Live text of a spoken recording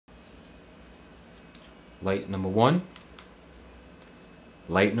Light number 1.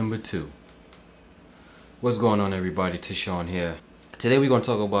 Light number 2. What's going on, everybody? Tishawn here. Today we're going to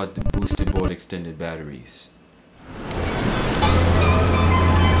talk about the Boostedo extended batteries.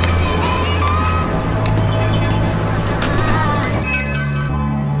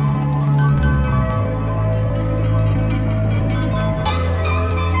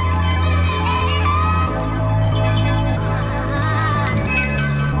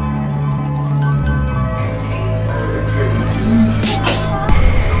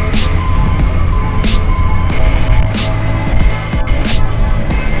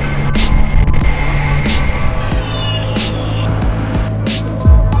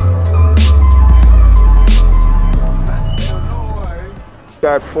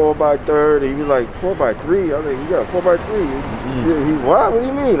 Got 4x30. He was like 4x3. I was like, you got 4x3. He what? What do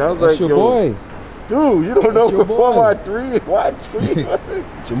you mean? I was That's like, your yo, boy. Dude, you don't That's know your what boy. 4x3 what?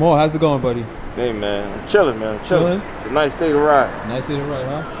 Jamal, how's it going, buddy? Hey man, I'm chilling, man. I'm chilling. It's a nice day to ride. Nice day to ride,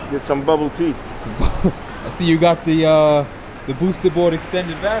 huh? Get some bubble tea. I see you got the Boostedo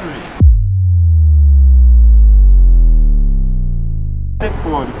extended battery.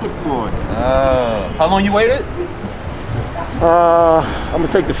 Thickboard. How long you waited? I'm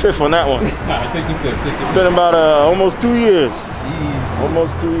gonna take the 5th on that one. Take the 5th. It's been about almost 2 years. Jesus.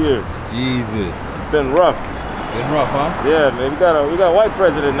 Almost 2 years. Jesus. It's been rough. Been rough, huh? Yeah, man. We got a white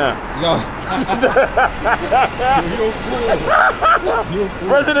president now. Yo. You're a fool.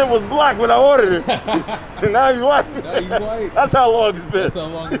 President was black when I ordered it. And now he's white. Now he's white. That's how long it's been. That's how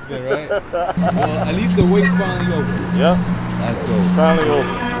long it's been, right? Well, at least the wait's finally over. Yep. That's dope. Finally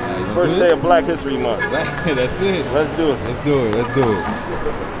over. First day of Black History Month. That's it. Let's do it. Let's do it. Let's do it.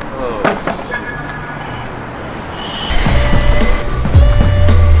 Oh,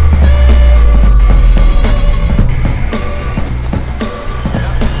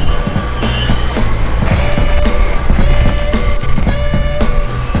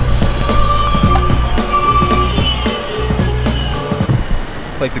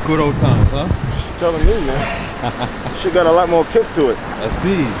 It's like the good old times, huh? telling me, man. Shit got a lot more kick to it. I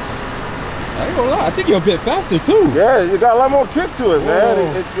see. I ain't gonna lie, I think you're a bit faster too. Yeah, you got a lot more kick to it, man.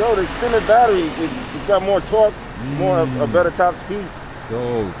 Yo, the extended battery, it's got more torque, a better top speed.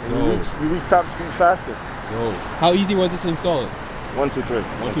 Dope. You reach top speed faster. Dope. How easy was it to install it? 1, 2, 3.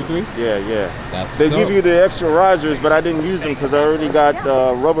 1, 2, 3? Yeah. That's They what's give up. you the extra risers, but I didn't use them because I already got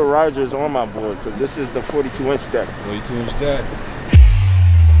rubber risers on my board because this is the 42-inch deck. 42-inch deck.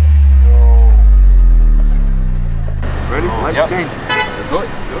 Ready? Yep. Let's do it.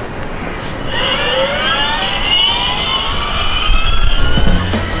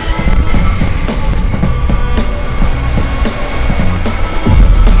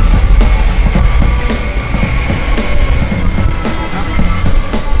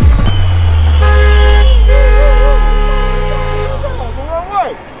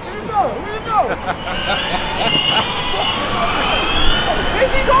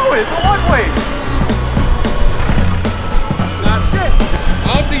 Where's he going? It's a one-way. I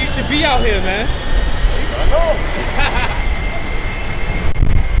don't think you should be out here, man. I know.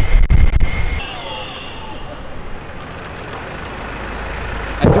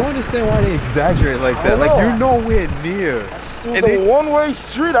 I don't understand why they exaggerate like that. Like, you're nowhere near. It's a one-way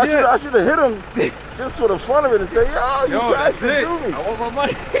street. I should have hit him just for the fun of it and say, yo, you guys can do me. I want my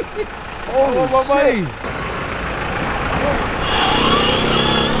money. I want my money.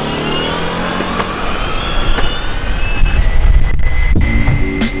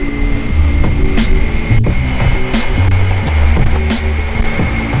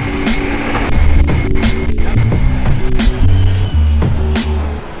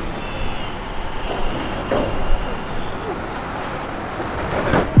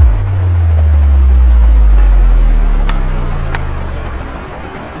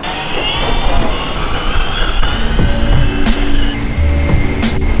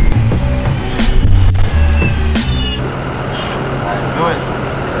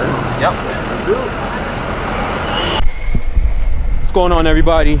 What's going on,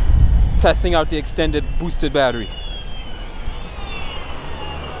 everybody? Testing out the extended boosted battery. This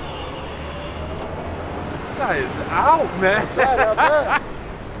guy is out, man.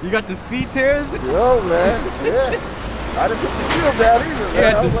 You got the speed tears? Yo, man. Yeah. I didn't put the feel down either, man.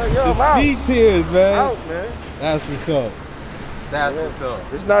 Yeah, I was like, yo, I'm the out. speed tears, man. Out, man. That's what's up. That's what's up.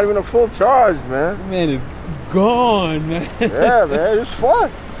 It's not even a full charge, man. Man, it's gone, man. Yeah, man. It's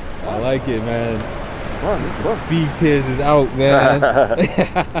fun. I like it, man. Fun. The speed tears is out, man.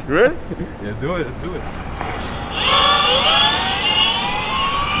 You ready? Let's do it. Let's do it.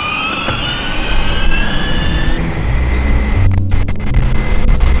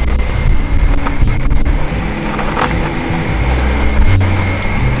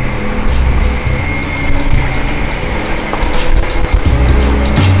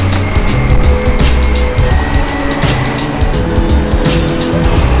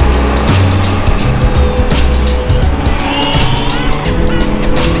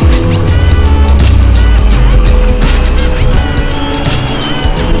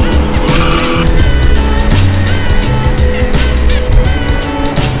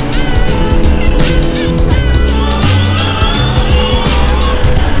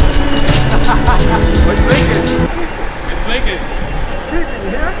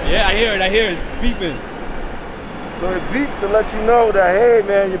 let you know that, hey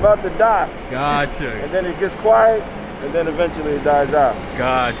man, you're about to die. Gotcha. And then it gets quiet, and then eventually it dies out.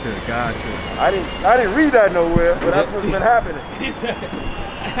 Gotcha. I didn't read that nowhere, but that's what's been happening.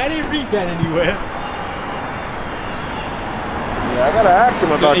 I didn't read that anywhere. Yeah, I gotta ask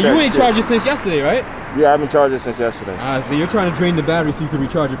him about that. You ain't shit. charged it since yesterday, right? Yeah, I've been charging since yesterday. So you're trying to drain the battery so you can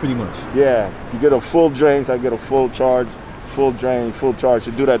recharge it pretty much. Yeah, you get a full drain, so I get a full charge, full drain, full charge.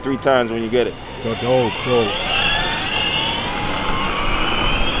 You do that 3 times when you get it. Dope.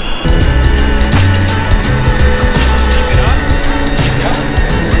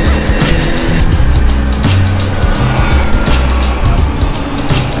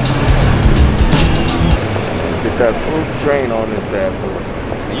 Get that full drain on this bad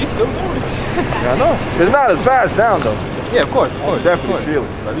boy. You still going? Yeah, I know. It's not as fast down though. Yeah, of course. Definitely feel it.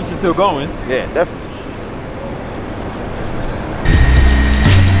 At least you're still going. Yeah, definitely.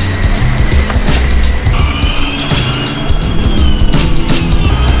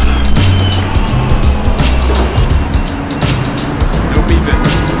 Still beeping.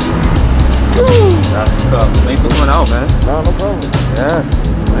 Woo! That's what's up. Thanks for coming out, man. No problem. Yes.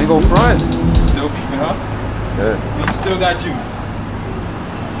 I ain't go front. Still beeping, huh? Yeah. You still got juice.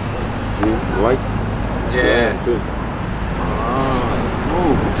 See, light. Yeah. Too. That's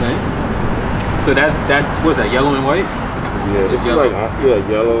cool. Okay. So that's what's that? Yellow and white? Yeah, it's yellow. like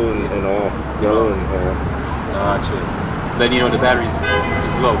yellow and all. Yellow and all. Gotcha. Letting you know the battery's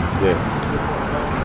is low. Yeah.